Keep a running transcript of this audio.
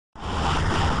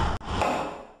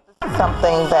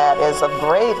something that is of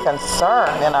grave concern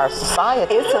in our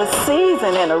society. It's a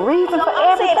season and a reason for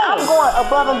everything. I'm going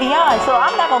above and beyond, so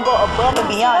I'm not going to go above and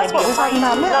beyond. That's what we're talking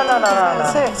about now.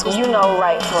 No. You know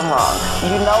right from wrong.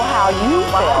 You know how you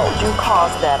felt. You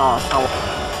caused that on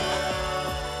someone.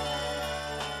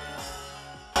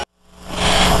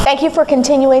 Thank you for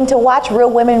continuing to watch Real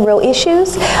Women, Real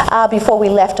Issues. Before we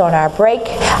left on our break,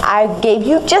 I gave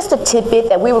you just a tidbit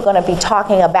that we were going to be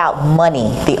talking about money,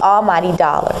 the almighty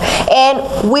dollar. And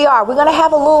we're going to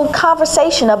have a little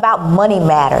conversation about money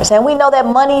matters. And we know that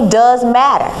money does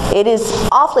matter. It is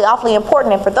awfully, awfully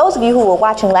important. And for those of you who were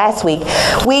watching last week,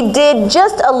 we did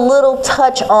just a little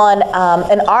touch on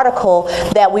an article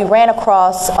that we ran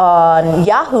across on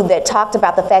Yahoo that talked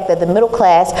about the fact that the middle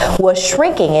class was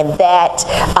shrinking and that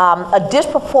a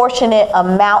disproportionate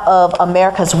amount of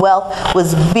America's wealth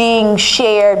was being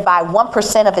shared by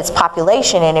 1% of its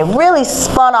population, and it really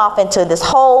spun off into this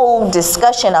whole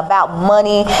discussion about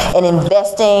money and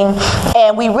investing,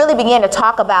 and we really began to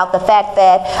talk about the fact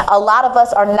that a lot of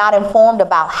us are not informed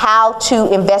about how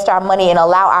to invest our money and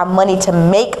allow our money to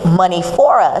make money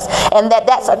for us, and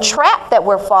that's a trap that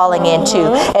we're falling into,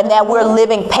 and that we're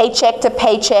living paycheck to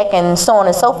paycheck and so on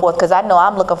and so forth, because I know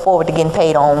I'm looking forward to getting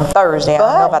paid on Thursday. I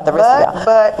don't know about the rest of y'all.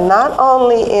 But not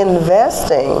only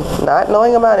investing, not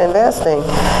knowing about investing,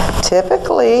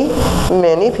 typically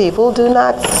many people do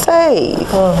not save.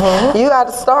 You got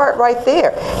to start right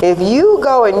there. If you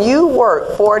go and you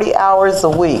work 40 hours a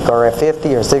week, or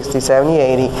 50 or 60, 70,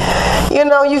 80, you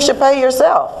know, you should pay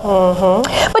yourself.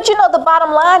 But you know, the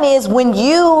bottom line is when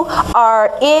you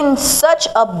are in such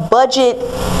a budget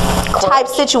type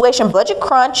situation, budget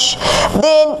crunch,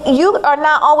 then you are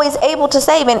not always able to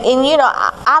save. And you know,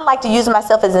 I like to use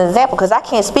myself as an example because I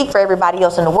can't speak for everybody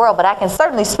else in the world, but I can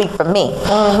certainly speak for me.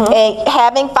 And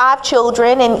having 5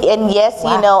 children, and yes,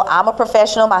 you know, I'm a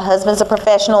professional, my husband's a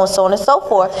professional, and so on and so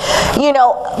forth. You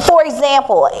know, for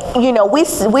example, you know,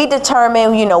 we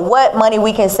determine, you know, what money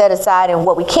we can set aside and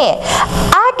what we can't.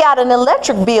 I got an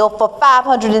electric bill for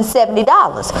 $570.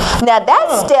 Now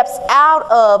that steps out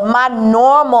of my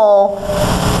normal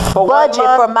budget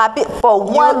for my for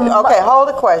one month. Okay, hold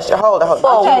the question. Hold it.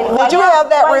 Okay, did you have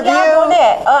that review?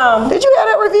 Did you have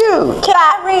that review? Can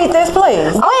I read this,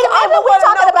 please? Wait a minute, we're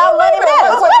talking about money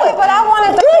matters. Wait, but I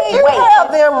wanted to Did you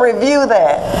have them review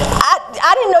that?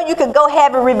 I didn't know you could go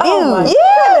have it reviewed.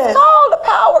 Yes, call the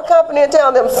power company and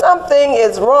tell them something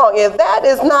is wrong. If that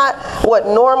is not what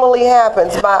normally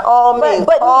happens, by all means,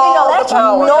 but call you know, that's the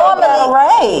power normally a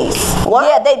raise. What?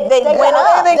 Yeah, they went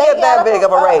up. They didn't get that big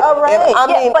of a raise. I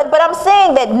mean, but I'm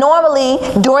saying that normally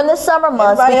during the summer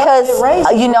months, because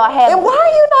you know, I have. And why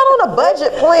are you not on a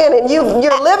budget plan and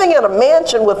you're living in a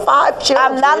mansion with 5 children?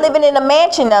 I'm not living in a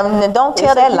mansion. Don't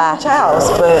tell that lie. House,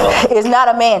 but it's not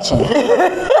a mansion.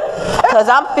 Because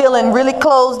I'm feeling really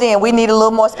closed in. We need a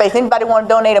little more space. Anybody want to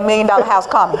donate $1 million house?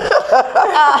 Call me.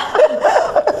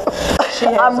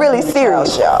 I'm really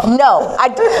serious. No,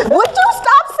 would you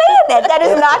stop saying that? That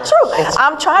is not true.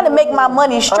 I'm trying to make my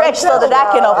money stretch so that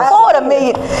I can afford $1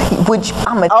 million.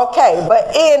 Okay, but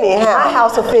anyhow, my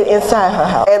house will fit inside her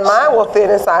house, and mine will fit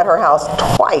inside her house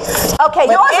twice.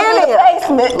 Okay, yours will be the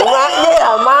basement.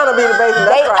 Yeah, mine will be the basement.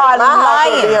 They are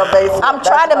lying. I'm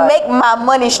trying to make my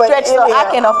money stretch so I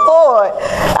can afford.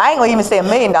 I ain't gonna even say $1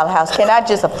 million house. Can I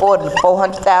just afford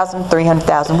 $400,000,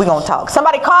 $300,000? We gonna talk.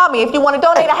 Somebody call me if you want to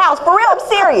donate a house. For real, I'm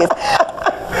serious.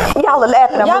 Y'all are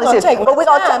laughing. I'm really serious. But we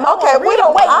gonna talk. Okay, I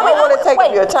don't want to take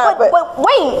up your time. But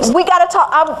wait, we gotta talk.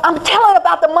 I'm telling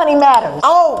about the money matters.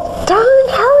 Oh, darn!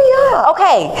 Hurry up.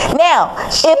 Okay, now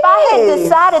if I had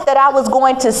decided that I was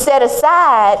going to set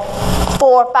aside $400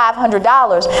 or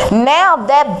 $500, now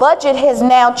that budget has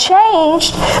now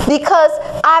changed because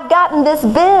I've gotten this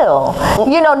bill.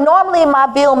 You know, normally my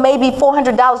bill may be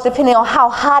 $400 depending on how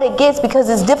hot it gets because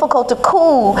it's difficult to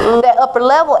cool that upper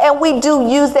level, and we do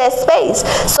use that space.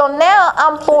 So now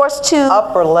I'm forced to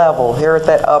upper level. Here at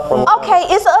that upper level. Okay,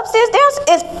 it's upstairs.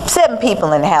 It's 7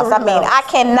 people in the house. I mean, I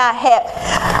cannot have.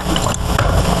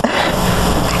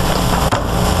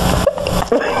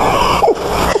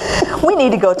 We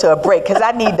need to go to a break because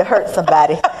I need to hurt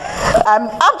somebody. I'm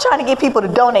trying to get people to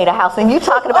donate a house, and you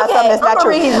talking about something that's not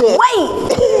true. Wait.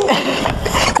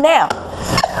 Now,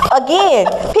 Again,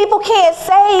 people can't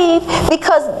save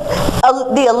because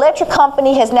the electric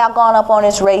company has now gone up on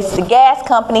its rates. The gas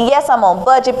company, yes, I'm on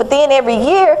budget, but then every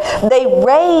year they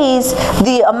raise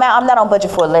the amount. I'm not on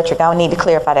budget for electric. I don't need to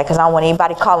clarify that because I don't want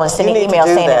anybody calling and sending emails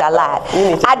saying that I lied.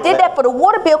 I did that for the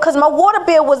water bill because my water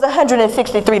bill was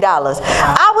 $163.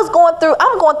 I'm going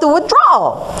through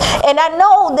withdrawal. And I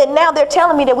know that now they're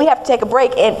telling me that we have to take a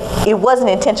break, and it wasn't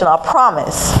intentional, I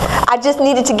promise. I just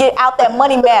needed to get out that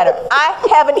money matter. I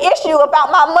have an issue about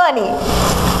my money.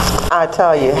 I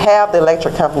tell you, have the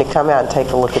electric company come out and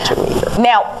take a look at your meter.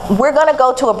 Now, we're going to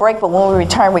go to a break, but when we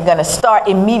return, we're going to start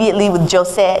immediately with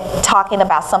Josette talking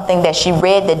about something that she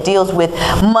read that deals with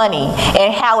money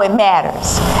and how it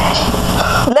matters.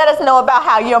 Let us know about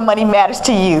how your money matters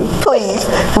to you, please.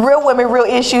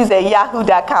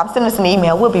 realwomenrealissues@yahoo.com. Send us an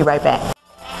email. We'll be right back.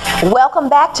 Welcome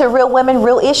back to Real Women,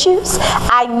 Real Issues.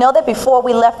 I know that before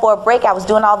we left for a break, I was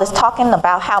doing all this talking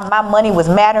about how my money was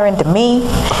mattering to me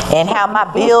and how my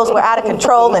bills were out of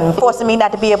control and forcing me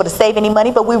not to be able to save any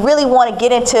money. But we really want to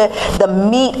get into the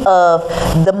meat of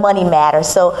the money matter.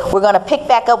 So we're going to pick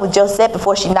back up with Josette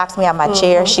before she knocks me out my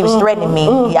chair. She was threatening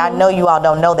me. Yeah, I know you all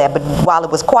don't know that, but while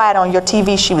it was quiet on your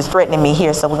TV, she was threatening me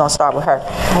here. So we're going to start with her.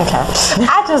 Okay.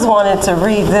 I just wanted to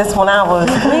read this when I was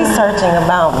researching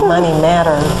about money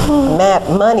matter.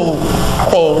 Money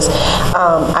things.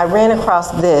 I ran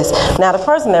across this. Now the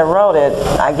person that wrote it,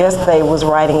 I guess they was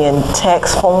writing in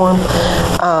text form,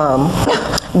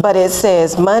 but it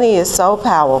says money is so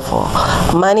powerful.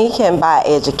 Money can buy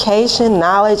education,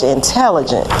 knowledge,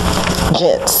 intelligence.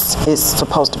 Is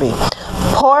supposed to be.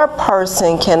 Poor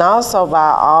person can also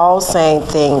buy all same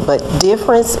thing, but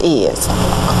difference is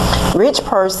rich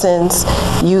persons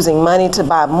using money to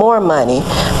buy more money,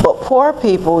 but poor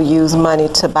people use money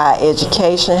to buy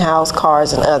education, house,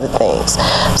 cars, and other things.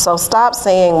 So stop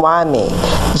saying, why me?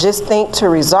 Just think to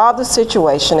resolve the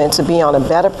situation and to be on a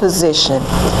better position.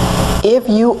 If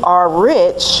you are a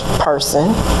rich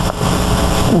person,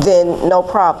 then no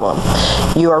problem.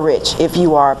 You are rich. If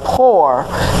you are poor,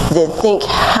 then think,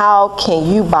 how can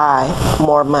you buy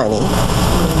more money?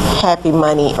 Happy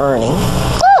money earning.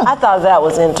 I thought that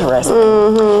was interesting.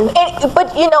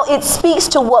 But you know, it speaks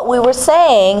to what we were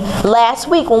saying last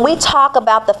week when we talk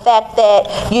about the fact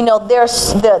that, you know,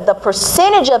 there's the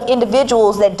percentage of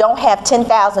individuals that don't have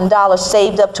 $10,000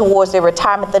 saved up towards their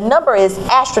retirement. The number is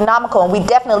astronomical, and we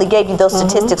definitely gave you those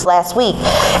statistics last week.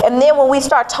 And then when we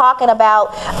start talking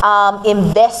about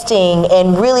investing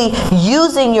and really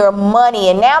using your money,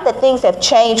 and now that things have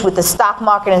changed with the stock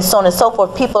market and so on and so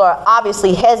forth, people are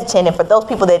obviously hesitant. And for those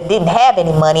people that didn't have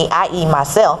any money, i.e.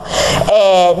 myself,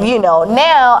 and you know,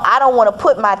 now I don't want to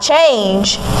put my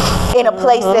change in a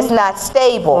place that's not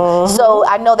stable. So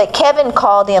I know that Kevin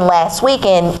called in last week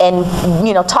and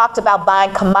you know, talked about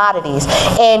buying commodities.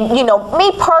 And you know,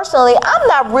 me personally, I'm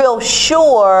not real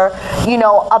sure, you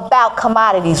know, about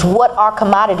commodities. What are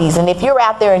commodities? And if you're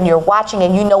out there and you're watching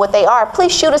and you know what they are,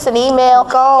 please shoot us an email.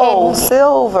 Gold,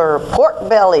 silver, pork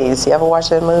bellies. You ever watch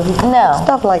that movie? No.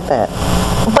 Stuff like that.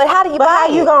 But how do you buy How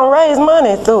you gonna raise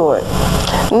money through it?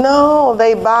 No,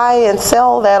 they buy and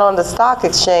sell that on the stock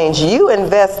exchange. You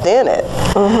invest in it.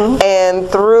 And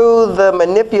through the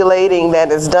manipulating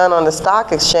that is done on the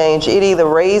stock exchange, it either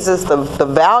raises the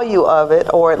value of it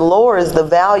or it lowers the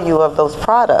value of those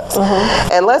products.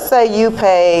 And let's say you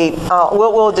paid,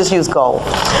 we'll just use gold.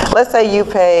 Let's say you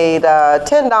paid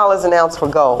 $10 an ounce for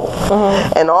gold.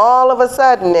 And all of a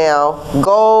sudden now,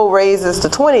 gold raises to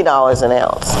 $20 an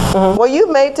ounce. Well, you've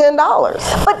made $10.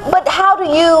 But how do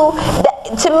you,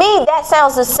 to me, that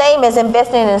sounds the same as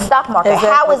investing in the stock market.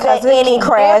 How is that any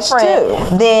different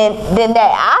than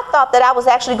that? I thought that I was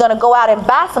actually going to go out and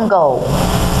buy some gold.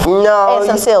 No. And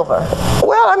some silver.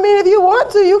 Well, I mean, if you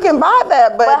want to, you can buy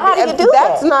that. But how do you do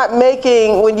that's that? not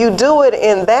making, when you do it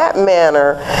in that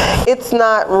manner, it's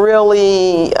not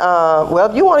really, well,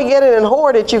 if you want to get it and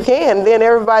hoard it, you can. Then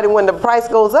everybody, when the price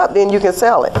goes up, then you can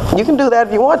sell it. You can do that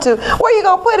if you want to. Where you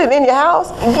going to put it? In your house?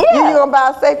 Yeah. You're going to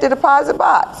buy a safety deposit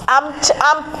box. She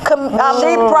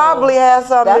probably has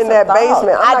something in that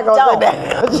basement. I'm not going to say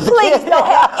that. Please don't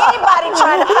have anybody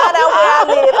trying to find out where I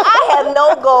live. I have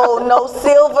no gold, no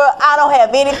silver. I don't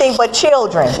have anything but children.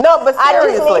 No, but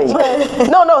seriously.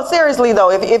 No, seriously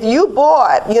though, if you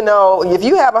bought, you know, if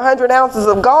you have 100 ounces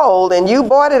of gold and you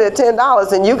bought it at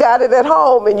 $10 and you got it at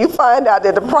home and you find out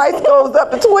that the price goes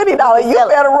up to $20, you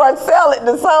better run sell it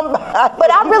to somebody. But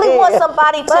I really want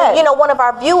somebody to, you know, one of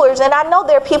our viewers, and I know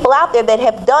there are people out there that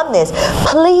have done this,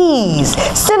 please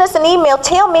send us an email.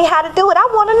 Tell me how to do it. I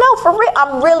want to know for real.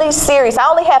 I'm really serious. I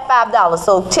only have $5,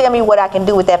 so tell me what I can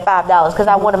do with that $5 because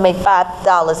I want to make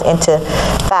 $5 into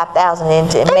 5,000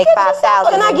 and make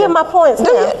 5,000. Can I get my points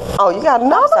now? Oh, you got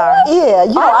another sorry. one? Yeah,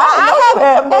 you I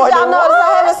have more as y'all than notice, one.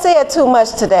 I haven't said too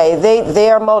much today. They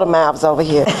are motor mouths over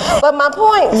here. But my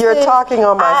point You're is, talking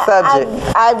on my subject.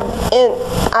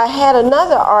 I had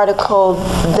another article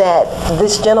that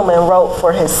this gentleman wrote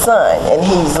for his son, and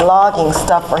he's logging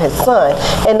stuff for his son.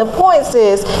 And the point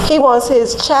is, he wants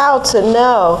his child to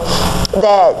know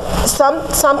that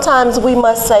sometimes we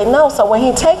must say no. So when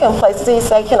he take him places, he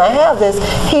say, "Can I have this?"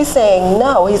 He's saying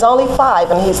no. He's only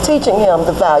 5, and he's teaching him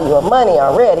the value of money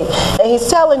already. And he's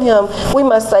telling him we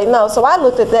must say no. So I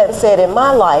looked at that and said, in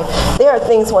my life, there are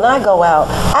things when I go out,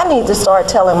 I need to start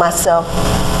telling myself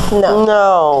no.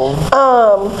 No.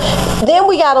 Then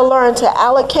we got to learn to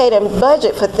allocate and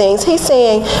budget for things. He's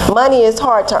saying money is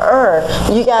hard to earn.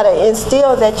 You got to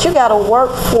instill that you got to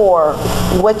work for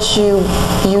what you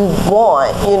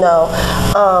want. You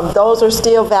know, those are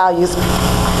still values.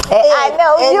 I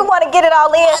know you want to get it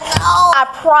all in. I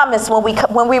promise when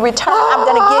we return,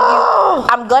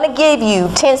 I'm gonna give you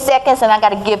 10 seconds, and I got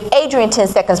to give Adrienne 10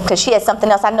 seconds because she has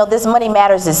something else. I know this Money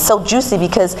Matters is so juicy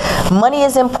because money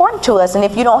is important to us, and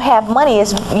if you don't have money,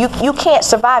 you can't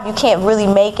survive. You can't really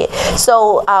make it.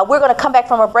 So we're gonna come back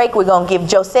from a break. We're gonna give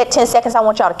Josette 10 seconds. I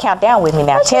want y'all to count down with me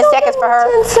now. 10 seconds for her,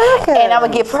 10 seconds. and I'm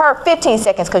gonna give her 15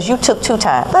 seconds because you took 2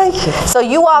 times. Thank you. So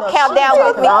you all count down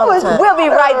with me. all the time. We'll be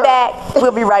right back.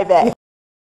 We'll be right back.